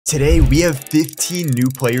Today, we have 15 new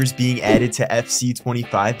players being added to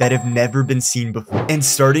FC25 that have never been seen before. And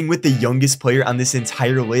starting with the youngest player on this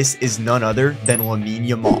entire list is none other than Lamine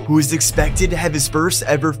Yamal, who is expected to have his first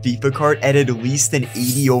ever FIFA card at least an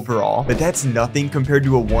 80 overall, but that's nothing compared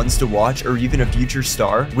to a ones to watch or even a future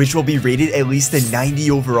star, which will be rated at least a 90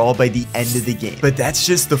 overall by the end of the game. But that's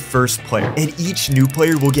just the first player, and each new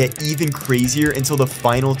player will get even crazier until the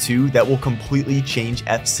final two that will completely change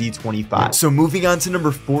FC25. So moving on to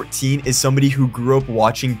number 14 is somebody who grew up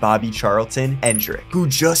watching Bobby Charlton, Endrick, who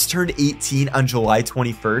just turned 18 on July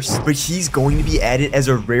 21st, but he's going to be added as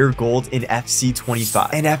a rare gold in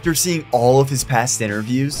FC25. And after seeing all of his past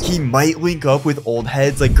interviews, he might link up with old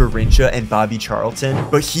heads like Garrincha and Bobby Charlton,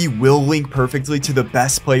 but he will link perfectly to the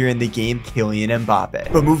best player in the game, Kylian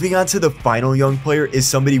Mbappe. But moving on to the final young player is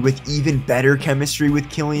somebody with even better chemistry with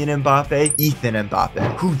Kylian Mbappe, Ethan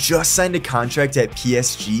Mbappe, who just signed a contract at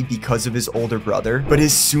PSG because of his older brother, but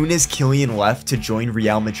as soon as Kylian left to join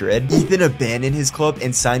Real Madrid, Ethan abandoned his club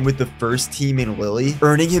and signed with the first team in Lille,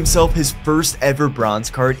 earning himself his first ever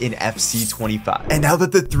bronze card in FC25. And now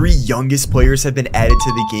that the three youngest players have been added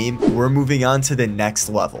to the game, we're moving on to the next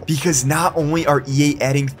level, because not only are EA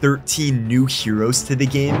adding 13 new heroes to the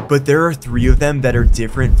game, but there are 3 of them that are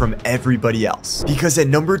different from everybody else. Because at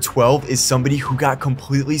number 12 is somebody who got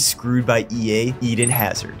completely screwed by EA, Eden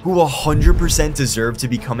Hazard, who 100% deserved to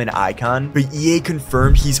become an icon, but EA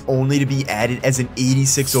confirmed he's only to be added as an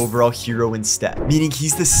 86 overall hero instead, meaning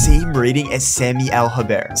he's the same rating as Sami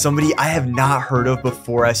Al-Haber, somebody I have not heard of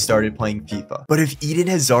before I started playing FIFA. But if Eden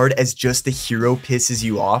Hazard as just a hero pisses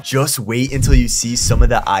you off, just wait until you see some of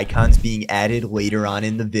the icons being added later on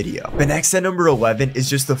in the video. But next at number 11 is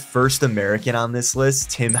just the first American on this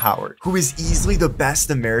list, Tim Howard, who is easily the best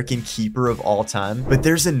American keeper of all time. But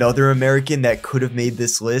there's another American that could have made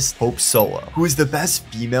this list, Hope Solo, who is the best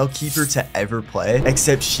female keeper to ever play,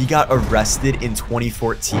 except she got arrested in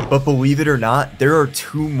 2014. But believe it or not, there are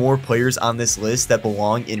 2 more players on this list that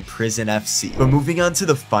belong in Prison FC. But moving on to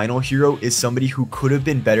the final hero is somebody who could have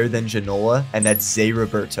been better than Ginola, and that's Zé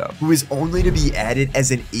Roberto, who is only to be added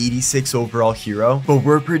as an 86 overall hero, but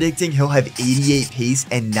we're predicting he'll have 88 pace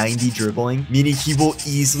and 90 dribbling, meaning he will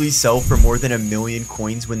easily sell for more than 1 million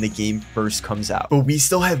coins when the game first comes out. But we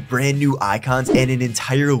still have brand new icons and an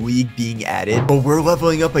entire league being added, but we're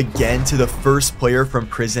leveling up again to the first player from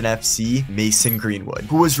Prison FC, Mason Greenwood,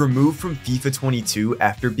 who was removed from FIFA 22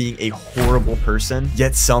 after being a horrible person,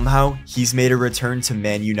 yet somehow he's made a return to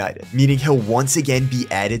Man United, meaning he'll once again be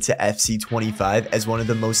added to FC 25 as one of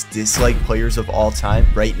the most disliked players of all time,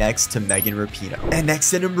 right next to Megan Rapinoe. And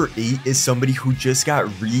next at number 8 is somebody who just got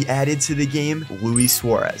re-added to the game, Luis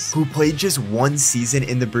Suarez, who played just 1 season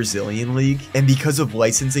in the Brazilian league, and because of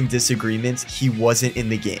licensing disagreements, he wasn't in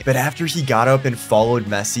the game. But after he got up and followed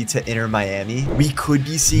Messi to Inter Miami, we could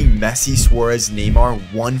be seeing Messi, Suarez, Neymar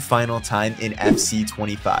one final time in FC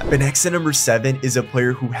 25. But next at number 7 is a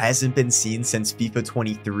player who hasn't been seen since FIFA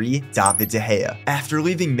 23, David De Gea. After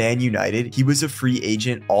leaving Man United, he was a free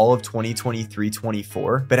agent all of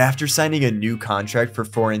 2023-24, but after signing a new contract for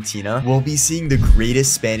Fiorentina, we'll be seeing the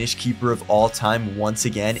greatest Spanish keeper of all time once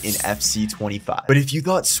again in FC 25. But if you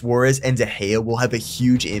thought Suarez and De Gea will have a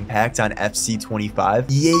huge impact on FC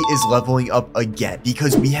 25, EA is leveling up again,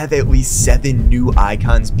 because we have at least 7 new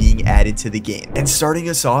icons being added to the game. And starting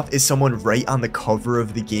us off is someone right on the cover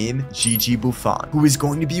of the game, Gigi Buffon, who is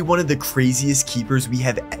going to be one of the craziest keepers we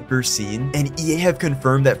have ever seen. And EA have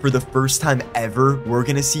confirmed that for the first time ever, we're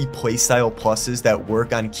going to see playstyle pluses that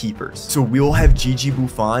work on keepers. So we will have Gigi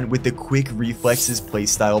Buffon with the quick reflexes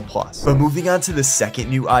playstyle plus. But moving on to the second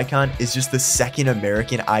new icon is just the second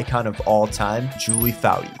American icon of all time, Julie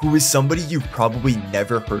Foudy, who is somebody you've probably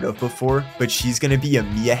never heard of before, but she's going to be a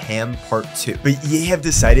Mia Hamm Part 2. But EA have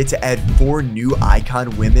decided to add 4 new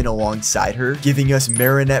icon women alongside her, giving us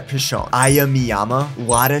Marinette Pichon, Aya Miyama,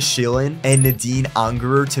 Lada Schillen, and Nadine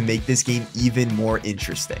Angerer to make this game even more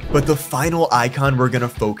interesting. But the final icon we're going to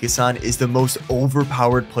focus on is the most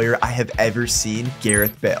overpowered player I have ever seen,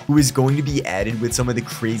 Gareth Bale, who is going to be added with some of the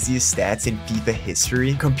craziest stats in FIFA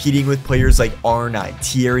history, competing with players like R9,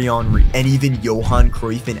 Thierry Henry, and even Johan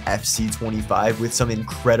Cruyff in FC 25 with some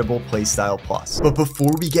incredible playstyle plus. But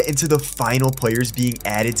before we get into the final players being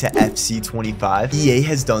added to FC 25, EA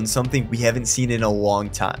has done something we haven't seen in a long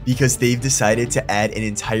time, because they've decided to add an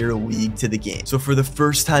entire league to the game. So for the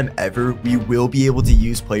first time ever, we will be able to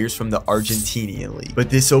use players from the Argentinian league, but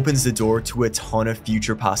this opens the door to a ton of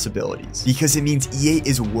future possibilities, because it means EA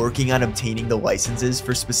is working on obtaining the licenses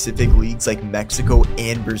for specific leagues like Mexico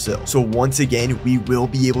and Brazil. So once again, we will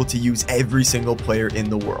be able to use every single player in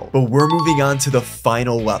the world. But we're moving on to the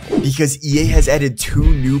final level, because EA has added 2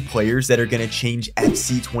 new players that are going to change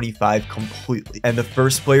FC 25 completely. And the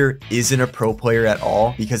first player isn't a pro player at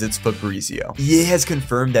all because it's Fabrizio. EA has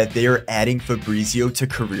confirmed that they are adding Fabrizio to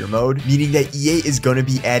career mode, meaning that EA is going to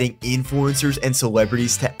be adding influencers and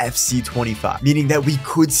celebrities to FC 25, meaning that we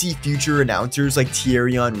could see future announcers like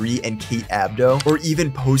Thierry Henry and Kate Abdo, or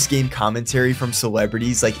even post-game commentary from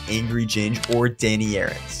celebrities like Angry Ginge or Danny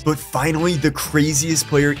Aarons. But finally, the craziest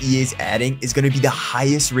player EA is adding is going to be the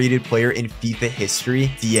highest rated player in FIFA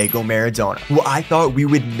history, Diego Maradona, who I thought we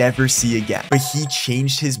would never see again, but he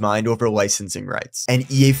changed his mind over licensing rights, and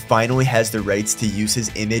EA finally has the rights to use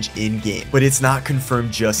his image in-game. But it's not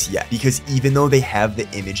confirmed just yet, because even though they have the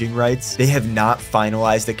imaging rights, they have not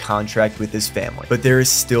finalized a contract with his family. But there is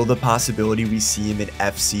still the possibility we see him in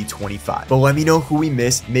FC 25. But let me know who we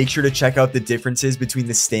missed. Make sure to check out the differences between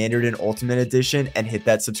the standard and ultimate edition and hit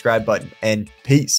that subscribe button, and peace.